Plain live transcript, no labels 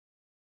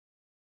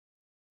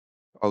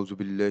أعوذ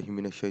بالله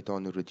من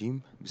الشيطان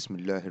الرجيم بسم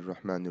الله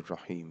الرحمن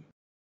الرحيم.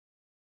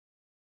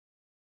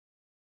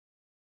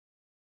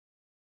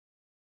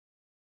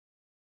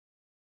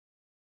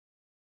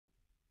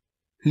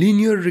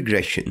 Linear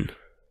regression.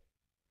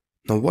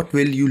 Now what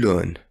will you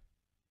learn?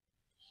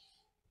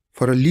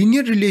 For a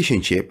linear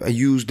relationship, I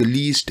use the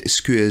least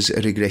squares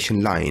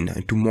regression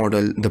line to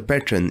model the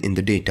pattern in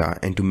the data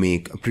and to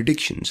make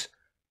predictions.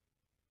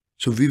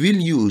 So we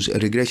will use a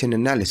regression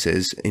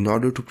analysis in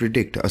order to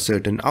predict a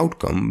certain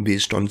outcome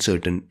based on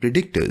certain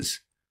predictors.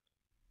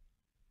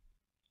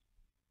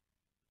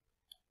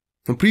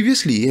 Now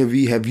previously,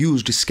 we have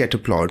used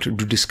scatterplot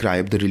to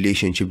describe the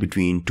relationship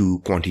between two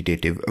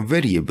quantitative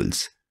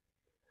variables.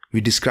 We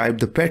describe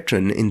the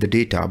pattern in the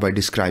data by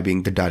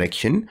describing the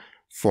direction,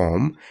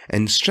 form,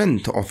 and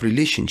strength of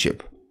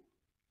relationship.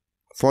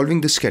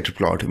 Following the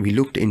scatterplot, we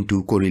looked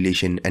into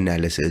correlation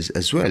analysis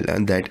as well,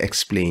 and that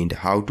explained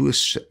how to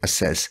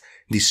assess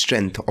the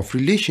strength of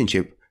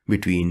relationship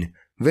between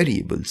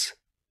variables.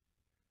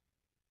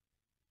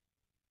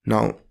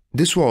 Now,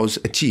 this was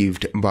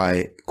achieved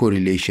by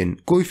correlation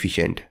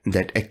coefficient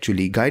that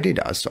actually guided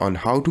us on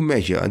how to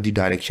measure the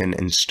direction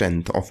and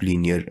strength of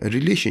linear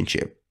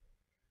relationship.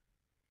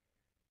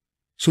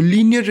 So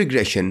linear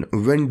regression,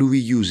 when do we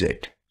use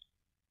it?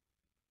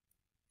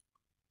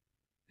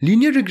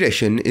 Linear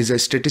regression is a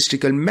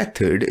statistical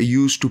method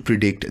used to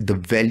predict the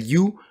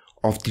value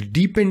of the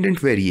dependent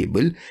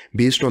variable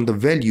based on the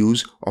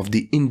values of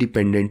the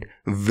independent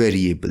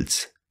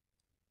variables.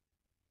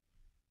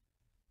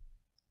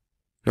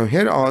 Now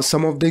here are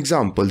some of the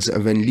examples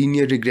when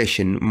linear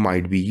regression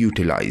might be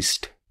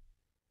utilized.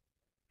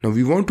 Now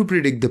we want to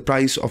predict the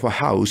price of a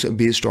house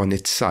based on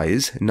its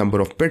size,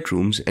 number of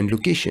bedrooms, and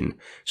location.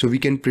 So we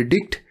can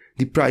predict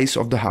the price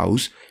of the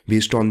house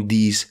based on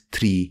these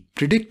three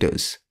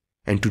predictors.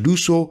 And to do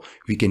so,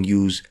 we can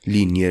use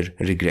linear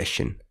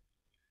regression.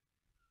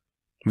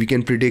 We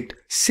can predict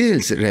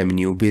sales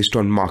revenue based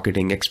on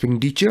marketing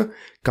expenditure,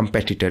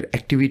 competitor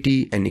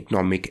activity, and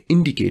economic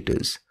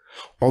indicators.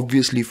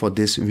 Obviously, for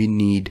this, we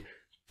need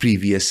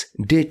previous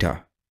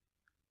data.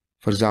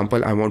 For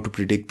example, I want to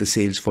predict the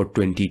sales for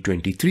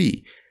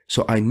 2023.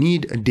 So I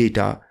need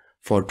data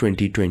for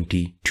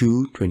 2022,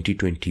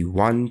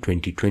 2021,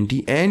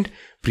 2020, and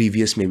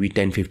previous maybe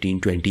 10,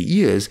 15, 20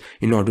 years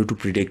in order to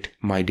predict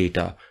my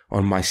data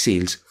or my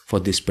sales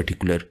for this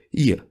particular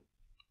year.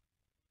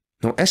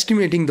 Now,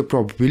 estimating the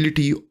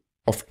probability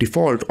of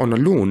default on a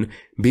loan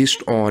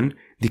based on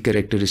the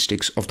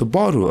characteristics of the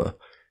borrower.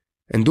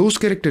 And those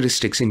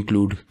characteristics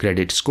include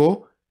credit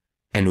score,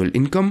 annual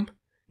income,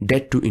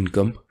 debt to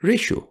income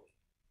ratio.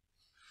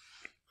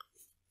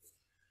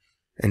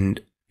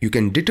 And you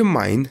can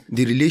determine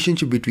the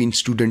relationship between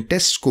student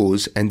test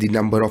scores and the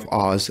number of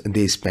hours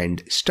they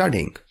spend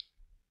studying.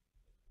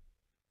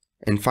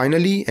 And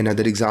finally,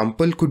 another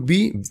example could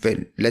be, well,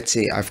 let's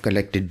say I've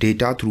collected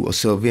data through a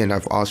survey and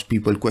I've asked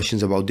people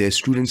questions about their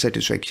student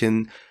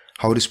satisfaction,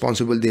 how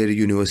responsible their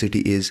university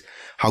is,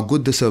 how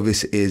good the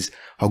service is,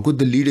 how good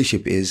the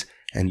leadership is,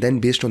 and then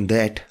based on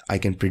that, I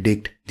can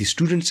predict the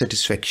student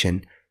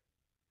satisfaction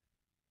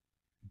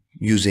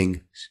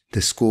using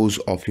the scores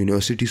of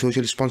university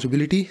social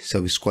responsibility,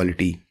 service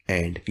quality,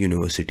 and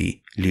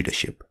university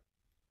leadership.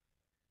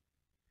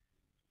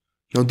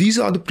 Now these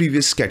are the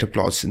previous scatter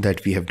plots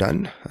that we have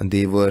done, and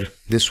they were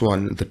this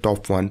one, the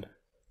top one,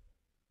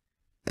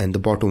 and the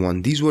bottom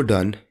one. These were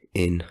done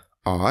in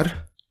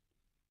R.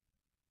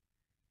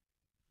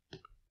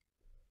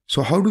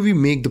 So how do we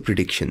make the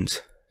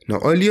predictions? Now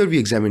earlier we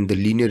examined the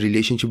linear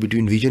relationship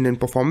between vision and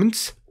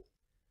performance.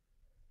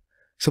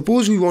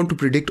 Suppose we want to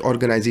predict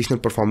organizational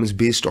performance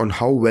based on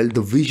how well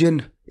the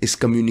vision is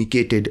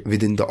communicated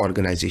within the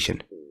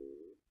organization.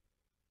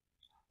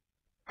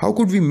 How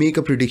could we make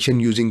a prediction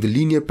using the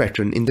linear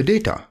pattern in the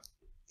data?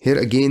 Here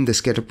again the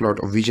scatter plot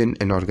of vision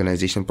and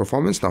organizational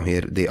performance. Now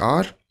here they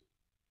are.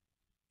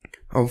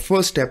 Our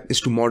first step is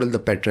to model the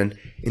pattern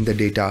in the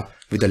data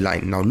with a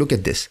line. Now look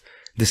at this.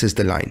 This is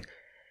the line.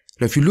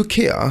 Now if you look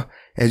here,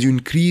 as you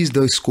increase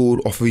the score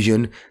of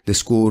vision, the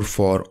score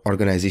for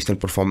organizational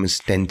performance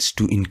tends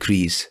to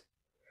increase.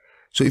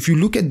 So if you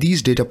look at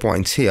these data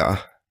points here,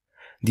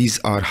 these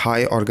are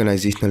high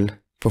organizational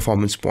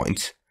performance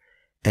points.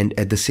 And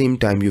at the same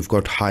time, you've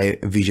got high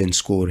vision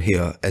score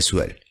here as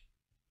well.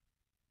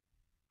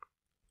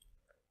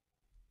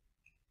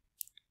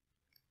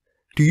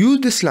 To use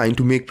this line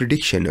to make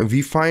prediction,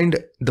 we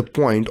find the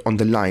point on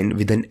the line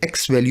with an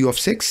x value of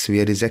 6.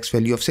 Where is x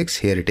value of 6?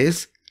 Here it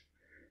is.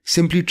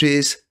 Simply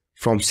trace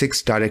from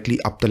 6 directly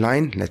up the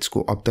line. Let's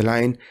go up the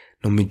line.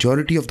 Now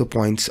majority of the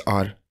points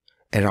are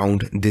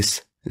around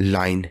this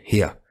line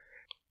here.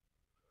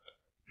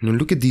 Now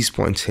look at these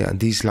points here,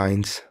 these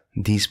lines,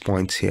 these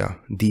points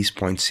here, these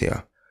points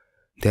here.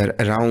 They're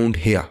around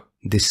here,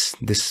 this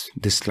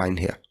line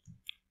here.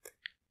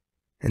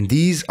 And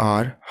these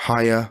are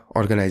higher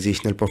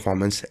organizational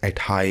performance at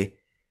high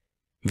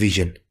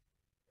vision.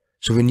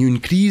 So when you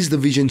increase the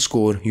vision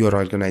score, your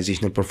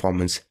organizational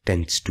performance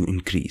tends to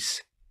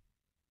increase.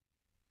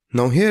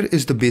 Now here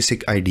is the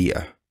basic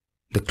idea.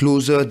 The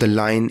closer the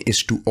line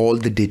is to all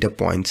the data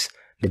points,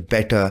 the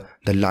better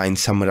the line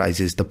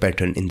summarizes the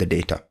pattern in the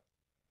data.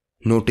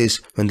 Notice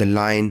when the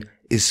line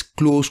is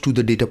close to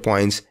the data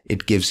points,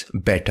 it gives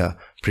better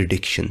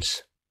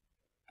predictions.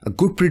 A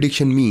good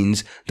prediction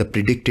means the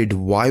predicted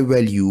Y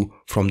value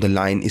from the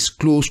line is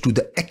close to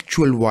the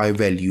actual Y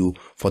value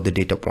for the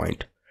data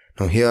point.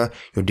 Now here,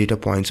 your data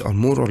points are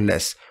more or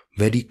less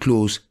very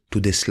close to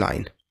this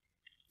line.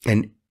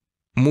 And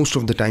most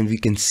of the time we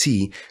can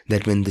see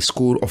that when the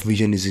score of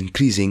vision is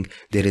increasing,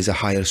 there is a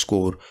higher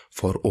score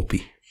for OP.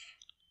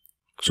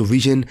 So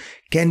vision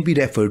can be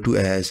referred to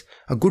as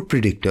a good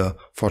predictor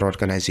for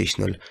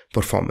organizational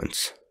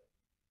performance.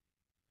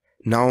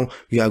 Now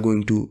we are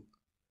going to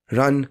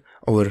run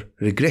our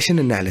regression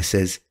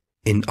analysis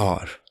in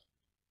R.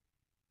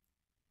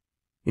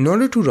 In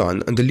order to run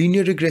the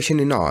linear regression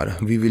in R,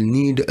 we will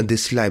need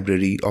this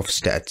library of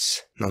stats.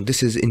 Now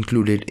this is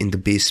included in the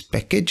base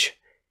package,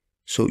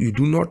 so you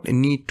do not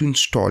need to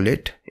install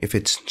it if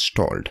it's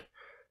installed.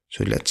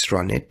 So let's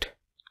run it,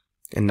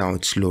 and now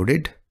it's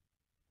loaded.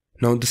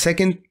 Now the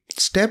second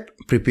step,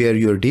 prepare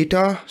your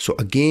data. So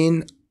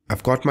again,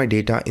 I've got my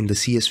data in the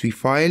CSV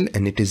file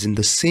and it is in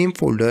the same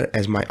folder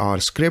as my R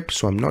script.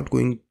 So I'm not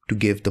going to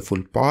give the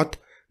full path.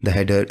 The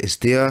header is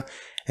there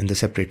and the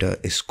separator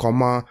is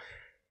comma.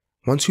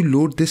 Once you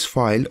load this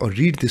file or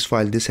read this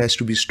file, this has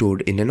to be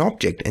stored in an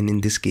object. And in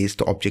this case,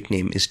 the object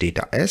name is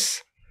data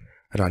S.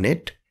 Run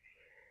it.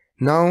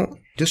 Now,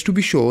 just to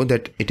be sure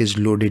that it is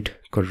loaded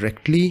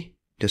correctly,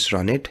 just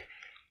run it.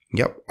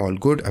 Yep, all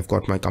good. I've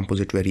got my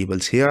composite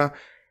variables here.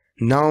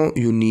 Now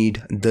you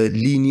need the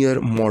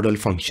linear model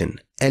function,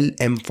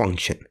 LM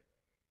function.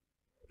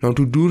 Now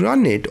to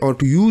run it or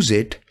to use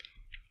it,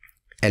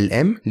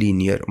 LM,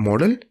 linear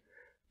model,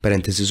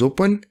 parenthesis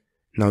open.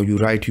 Now you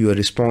write your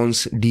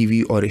response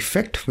dv or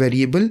effect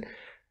variable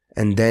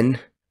and then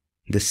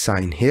this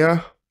sign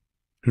here.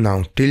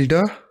 Now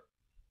tilde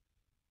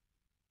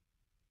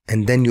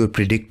and then your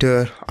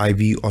predictor,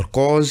 IV or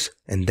cause,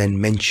 and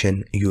then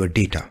mention your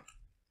data.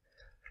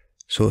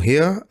 So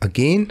here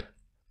again,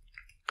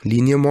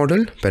 linear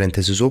model,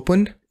 parenthesis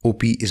open,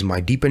 OP is my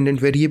dependent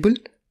variable,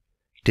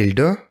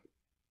 tilde,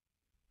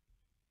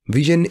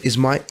 vision is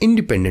my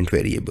independent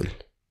variable,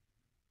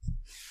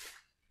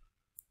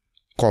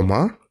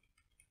 comma,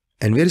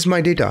 and where is my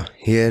data?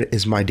 Here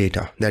is my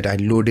data that I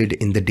loaded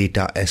in the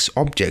data S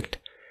object.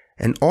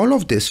 And all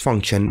of this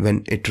function,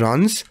 when it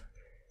runs,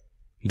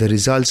 the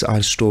results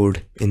are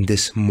stored in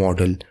this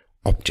model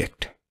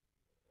object.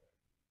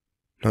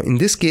 Now in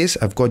this case,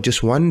 I've got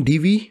just one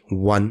DV,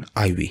 one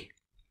IV.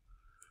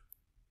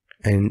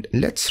 And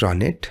let's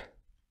run it.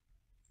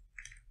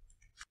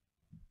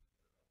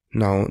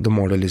 Now the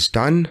model is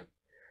done.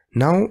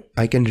 Now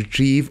I can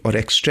retrieve or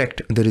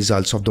extract the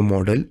results of the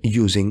model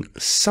using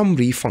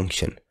summary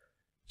function.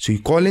 So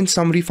you call in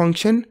summary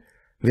function.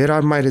 Where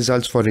are my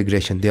results for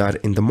regression? They are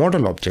in the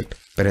model object,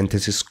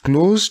 parenthesis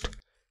closed.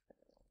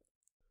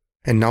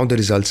 And now the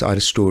results are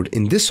stored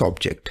in this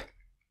object.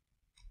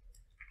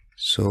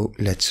 So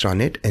let's run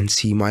it and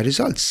see my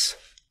results.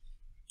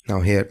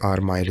 Now here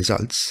are my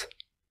results.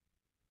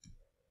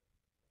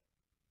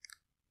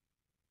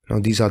 Now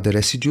these are the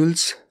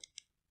residuals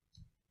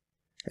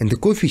and the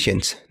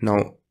coefficients.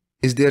 Now,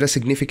 is there a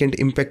significant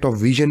impact of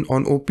vision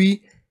on OP?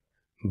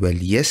 Well,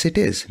 yes, it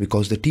is,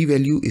 because the t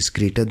value is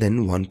greater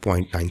than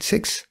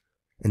 1.96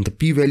 and the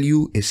p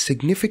value is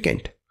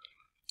significant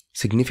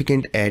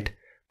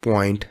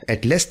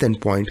at less than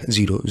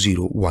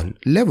 0.001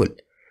 level.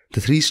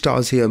 The 3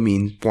 stars here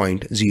mean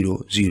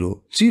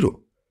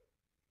 0.000.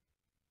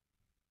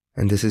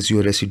 And this is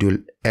your residual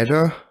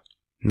error.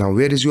 Now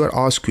where is your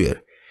R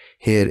square?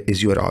 Here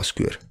is your R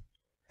square.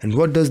 And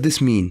what does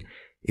this mean?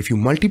 If you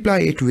multiply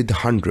it with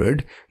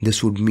 100,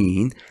 this would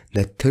mean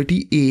that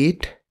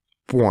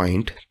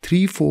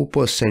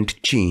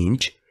 38.34%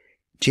 change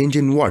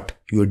in what?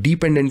 Your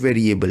dependent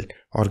variable,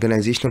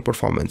 organizational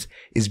performance,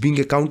 is being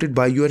accounted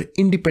by your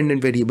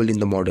independent variable in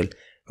the model,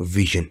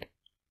 vision.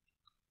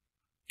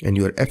 And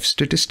your F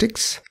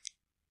statistics,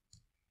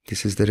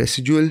 this is the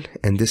residual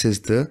and this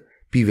is the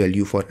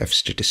p-value for F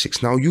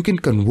statistics. Now you can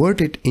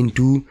convert it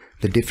into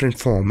the different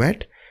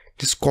format.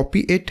 Just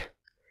copy it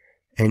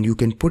and you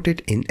can put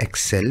it in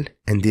Excel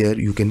and there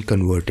you can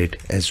convert it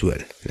as well.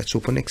 Let's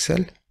open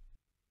Excel.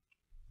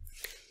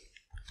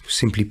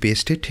 Simply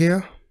paste it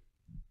here.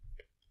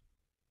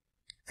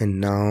 And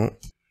now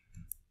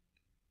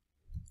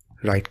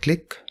right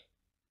click,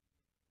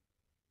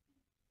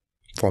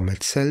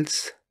 format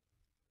cells,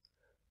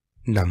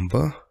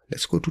 number,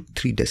 let's go to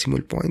 3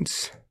 decimal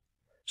points.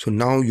 So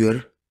now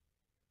your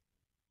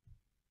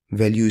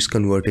value is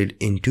converted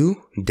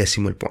into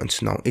decimal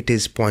points. Now it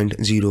is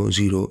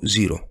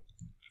 0.000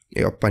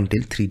 up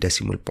until 3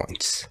 decimal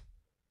points.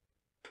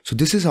 So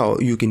this is how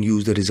you can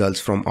use the results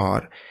from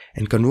R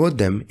and convert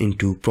them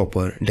into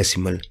proper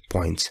decimal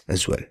points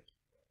as well.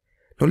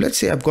 Now let's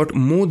say I've got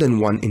more than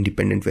one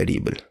independent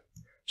variable.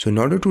 So in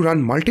order to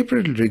run multiple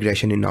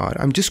regression in R,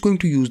 I'm just going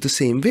to use the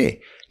same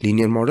way.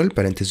 Linear model,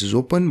 parenthesis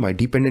open, my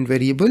dependent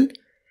variable,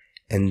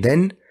 and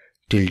then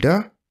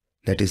tilde,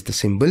 that is the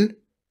symbol,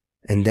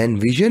 and then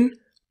vision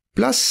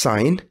plus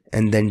sign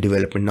and then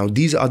development. Now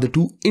these are the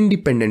two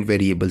independent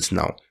variables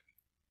now.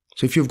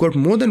 So if you've got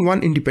more than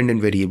one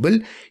independent variable,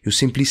 you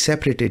simply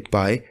separate it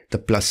by the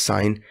plus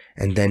sign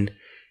and then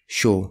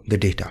show the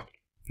data.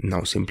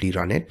 Now simply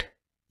run it.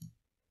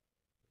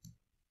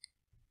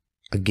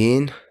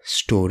 Again,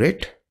 store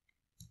it,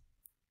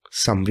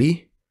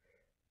 summary,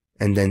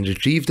 and then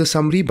retrieve the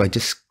summary by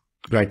just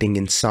writing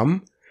in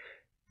sum.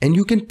 And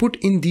you can put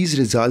in these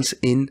results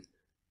in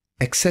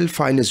Excel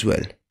file as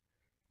well.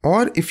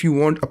 Or if you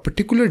want a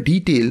particular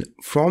detail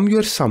from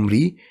your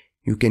summary,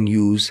 you can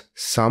use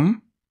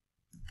sum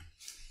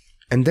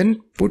and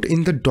then put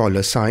in the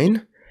dollar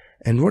sign.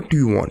 And what do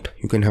you want?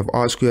 You can have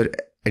R square,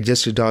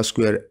 adjusted R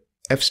square,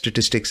 F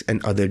statistics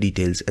and other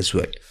details as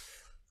well.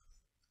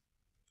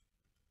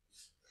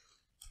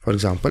 For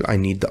example, I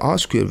need the R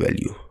square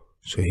value.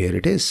 So here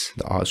it is,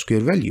 the R square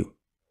value.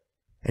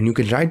 And you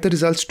can write the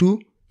results to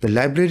the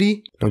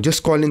library. Now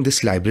just call in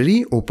this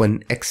library,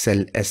 open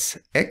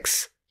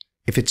XLSX.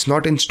 If it's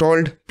not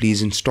installed,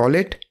 please install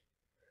it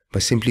by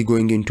simply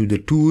going into the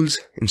tools,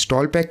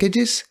 install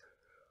packages,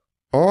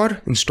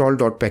 or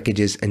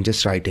install.packages and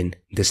just write in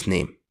this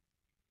name.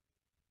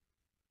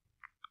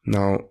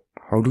 Now,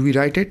 how do we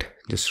write it?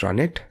 Just run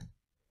it.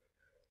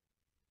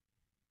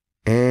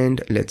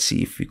 And let's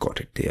see if we got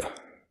it there.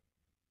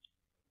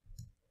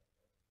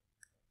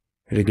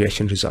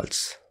 Regression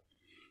results.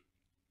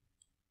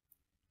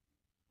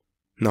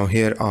 Now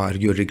here are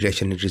your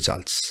regression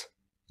results.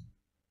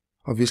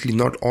 Obviously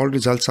not all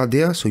results are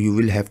there, so you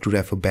will have to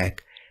refer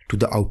back to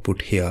the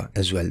output here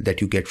as well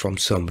that you get from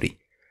summary,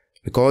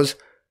 because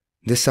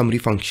this summary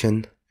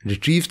function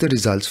retrieves the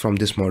results from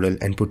this model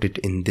and put it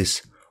in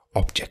this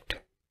object.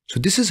 So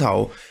this is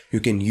how you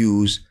can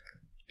use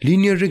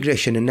linear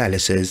regression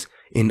analysis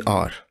in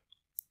R.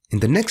 In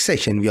the next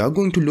session, we are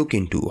going to look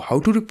into how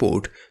to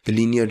report the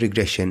linear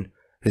regression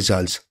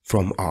results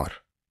from R.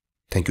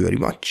 Thank you very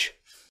much.